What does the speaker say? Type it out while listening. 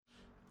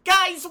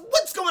Guys,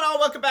 what's going on?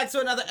 Welcome back to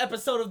another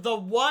episode of the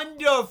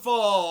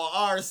wonderful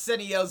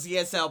Arsenio's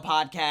ESL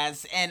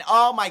podcast. And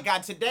oh my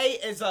god, today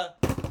is a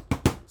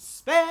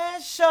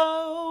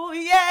special,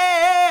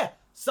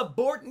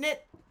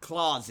 subordinate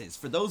clauses.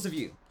 For those of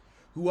you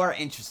who are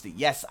interested,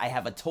 yes, I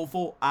have a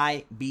TOEFL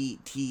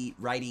IBT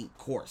writing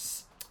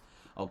course.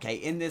 Okay,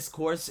 in this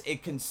course,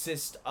 it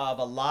consists of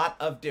a lot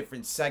of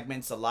different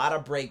segments, a lot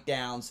of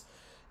breakdowns,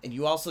 and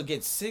you also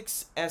get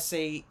 6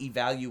 essay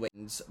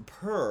evaluations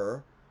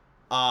per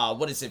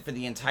for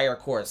the entire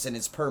course, and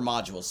it's per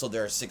module, so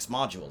there are 6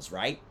 modules,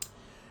 right?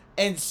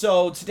 And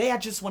so today I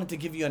just wanted to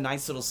give you a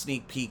nice little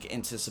sneak peek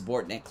into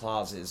subordinate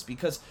clauses,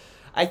 because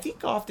I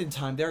think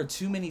oftentimes there are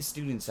too many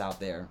students out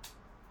there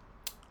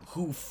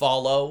who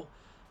follow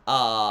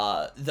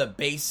the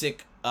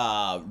basic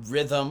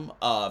rhythm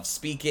of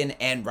speaking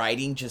and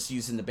writing, just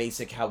using the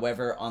basic,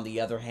 however, on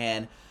the other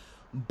hand,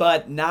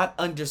 but not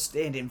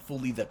understanding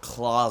fully the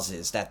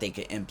clauses that they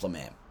can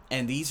implement.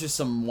 And these are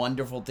some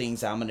wonderful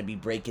things I'm going to be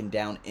breaking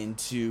down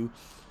into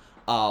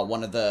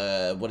one of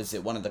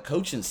the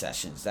coaching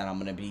sessions that I'm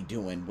going to be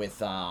doing with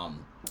that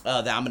I'm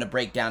going to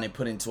break down and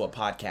put into a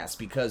podcast.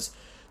 Because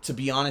to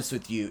be honest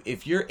with you,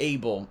 if you're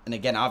able, and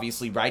again,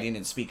 obviously writing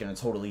and speaking are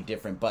totally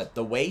different, but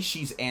the way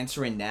she's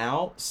answering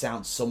now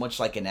sounds so much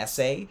like an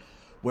essay,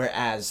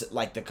 whereas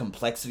like the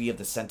complexity of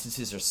the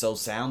sentences are so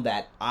sound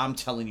that I'm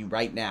telling you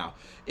right now,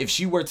 if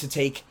she were to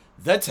take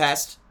the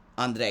test,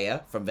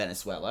 Andrea from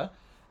Venezuela,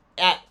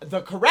 at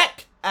a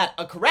correct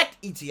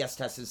ETS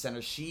testing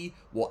center, she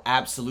will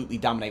absolutely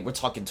dominate. We're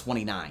talking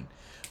 29.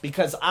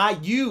 Because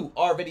you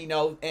already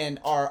know and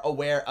are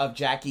aware of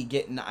Jackie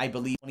getting, I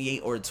believe,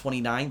 28 or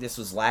 29. This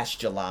was last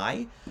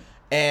July.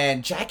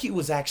 And Jackie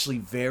was actually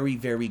very,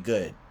 very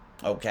good.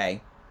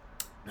 Okay.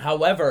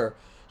 However,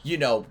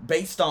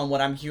 based on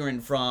what I'm hearing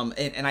from,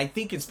 and I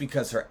think it's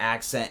because her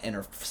accent and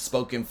her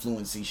spoken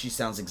fluency, she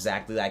sounds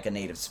exactly like a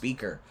native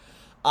speaker.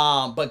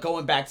 But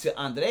going back to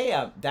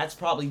Andrea, that's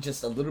probably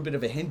just a little bit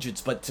of a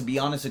hindrance. But to be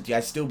honest with you, I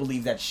still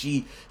believe that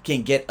she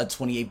can get a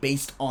 28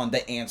 based on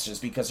the answers,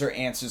 because her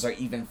answers are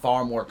even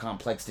far more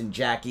complex than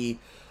Jackie,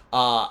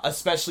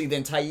 especially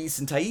than Thais.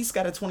 And Thais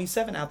got a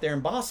 27 out there in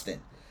Boston.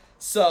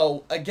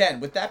 So, again,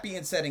 with that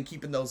being said and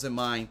keeping those in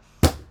mind,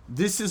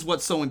 this is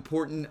what's so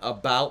important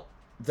about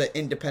the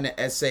independent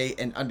essay,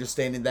 and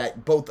understanding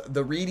that both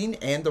the reading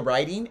and the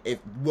writing, it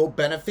will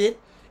benefit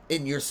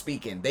in your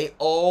speaking. They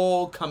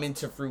all come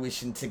into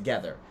fruition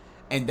together,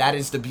 and that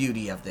is the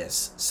beauty of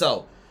this.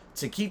 So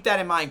to keep that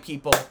in mind,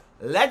 people,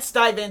 let's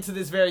dive into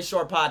this very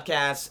short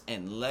podcast,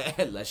 and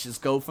let's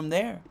just go from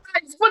there.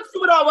 Guys, what's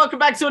going on? Welcome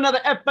back to another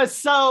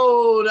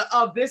episode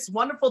of this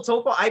wonderful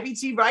TOEFL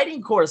IBT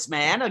writing course,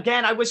 man.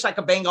 Again, I wish I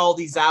could bang all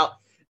these out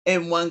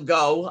in one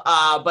go,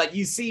 but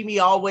you see me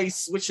always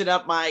switching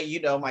up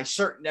my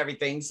shirt and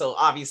everything. So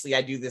obviously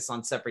I do this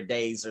on separate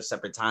days or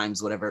separate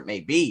times, whatever it may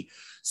be.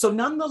 So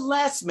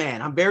nonetheless,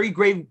 man, I'm very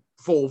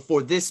grateful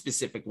for this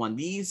specific one.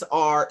 These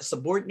are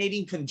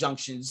subordinating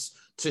conjunctions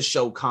to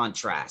show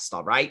contrast.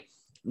 All right.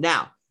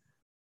 Now,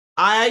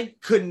 I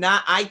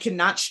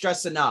cannot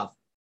stress enough.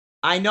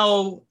 I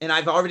know, and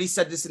I've already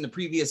said this in the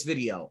previous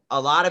video,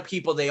 a lot of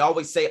people, they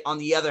always say, on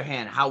the other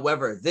hand,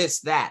 however, this,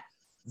 that.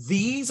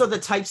 These are the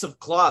types of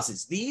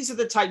clauses. These are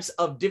the types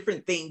of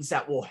different things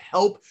that will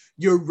help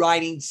your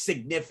writing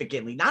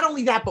significantly. Not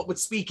only that, but with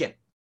speaking.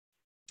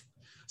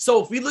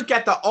 So if we look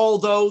at the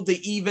although, the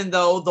even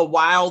though, the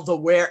while, the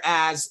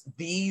whereas,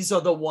 these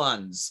are the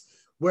ones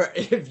where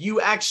if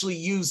you actually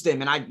use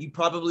them, and you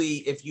probably,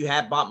 if you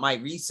have bought my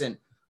recent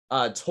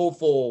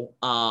TOEFL,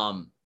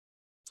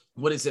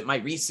 my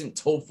recent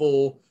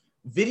TOEFL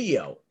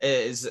video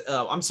is,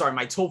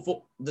 my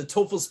the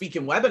TOEFL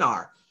speaking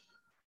webinar.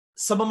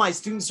 Some of my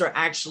students are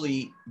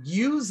actually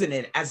using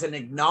it as an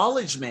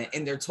acknowledgement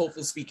in their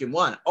TOEFL speaking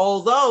one.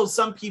 Although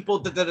some people,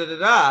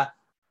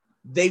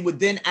 they would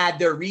then add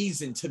their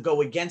reason to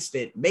go against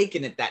it,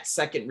 making it that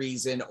second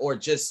reason, or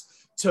just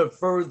to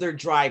further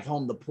drive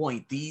home the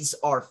point. These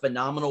are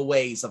phenomenal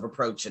ways of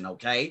approaching,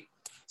 okay?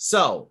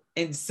 So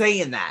in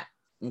saying that,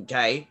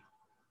 okay,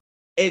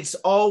 it's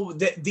all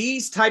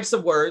these types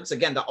of words,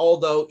 again, the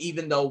although,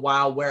 even though,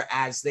 while,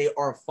 whereas, they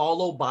are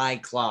followed by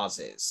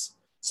clauses.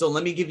 So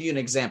let me give you an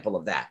example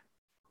of that.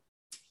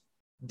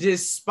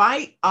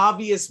 Despite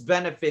obvious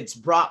benefits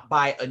brought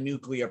by a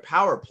nuclear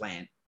power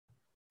plant,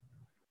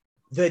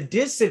 the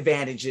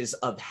disadvantages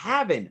of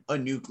having a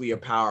nuclear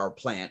power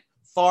plant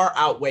far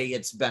outweigh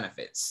its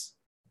benefits.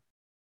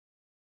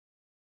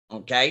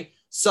 Okay,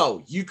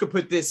 so you could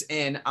put this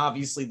in,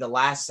 obviously, the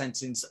last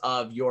sentence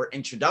of your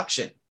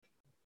introduction.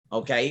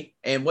 Okay,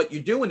 and what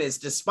you're doing is,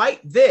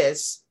 despite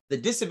this, the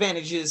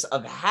disadvantages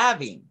of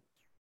having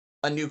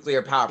a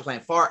nuclear power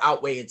plant far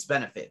outweigh its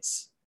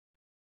benefits.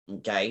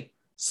 Okay.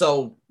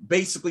 So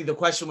basically the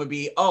question would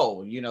be,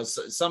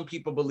 some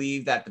people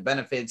believe that the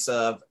benefits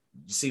of,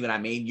 you see what I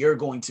mean? You're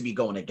going to be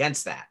going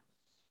against that.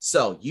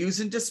 So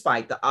using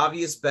despite the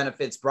obvious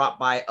benefits brought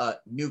by a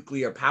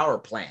nuclear power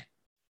plant.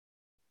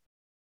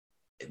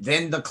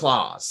 Then the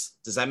clause.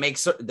 Does that make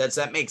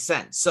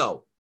sense?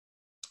 So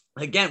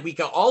again, we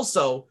can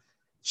also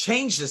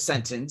change the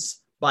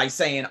sentence by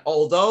saying,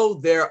 although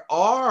there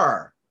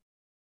are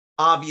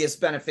obvious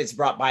benefits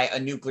brought by a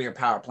nuclear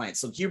power plant.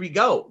 So here we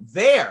go.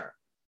 There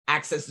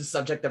acts as the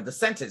subject of the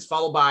sentence,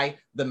 followed by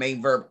the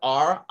main verb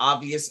are,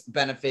 obvious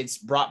benefits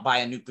brought by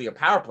a nuclear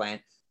power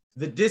plant,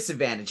 the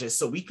disadvantages.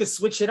 So we could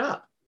switch it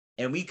up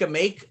and we could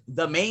make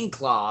the main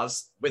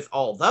clause with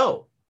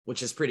although,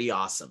 which is pretty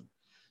awesome.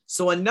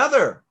 So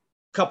another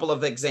couple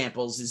of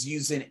examples is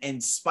using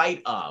in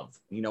spite of.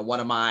 One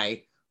of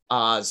my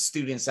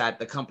students at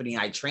the company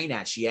I train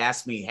at, she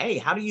asked me, hey,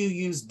 how do you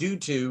use due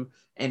to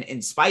and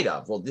in spite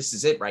of? Well, this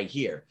is it right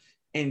here.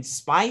 In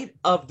spite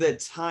of the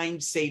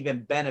time-saving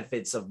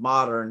benefits of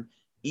modern,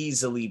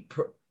 easily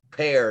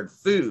prepared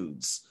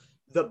foods,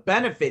 the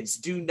benefits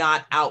do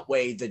not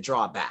outweigh the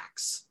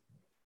drawbacks.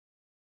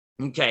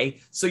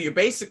 Okay, so you're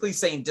basically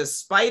saying,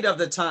 despite of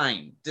the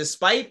time,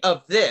 despite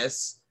of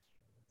this,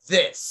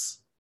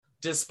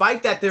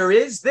 despite that there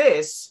is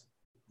this,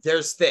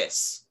 there's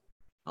this.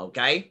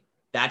 Okay,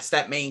 that's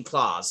that main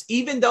clause.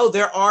 Even though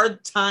there are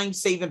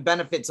time-saving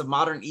benefits of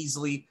modern,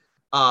 easily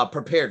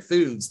prepared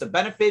foods, the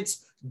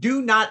benefits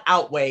do not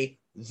outweigh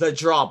the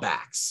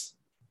drawbacks.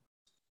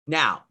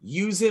 Now,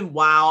 using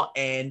while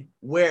and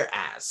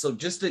whereas. So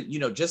just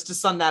to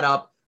sum that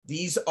up,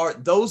 these are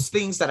those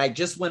things that I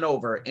just went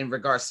over in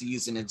regards to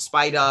using in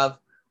spite of.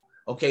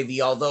 Okay,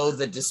 the although,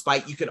 the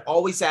despite, you could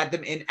always add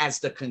them in as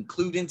the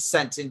concluding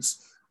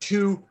sentence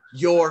to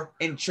your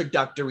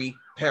introductory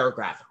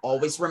paragraph.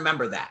 Always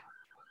remember that.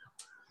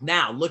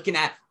 Now, looking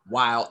at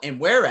while and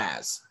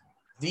whereas,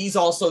 these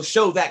also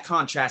show that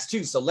contrast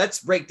too. So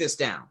let's break this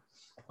down.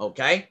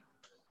 Okay.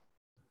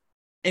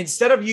 Instead of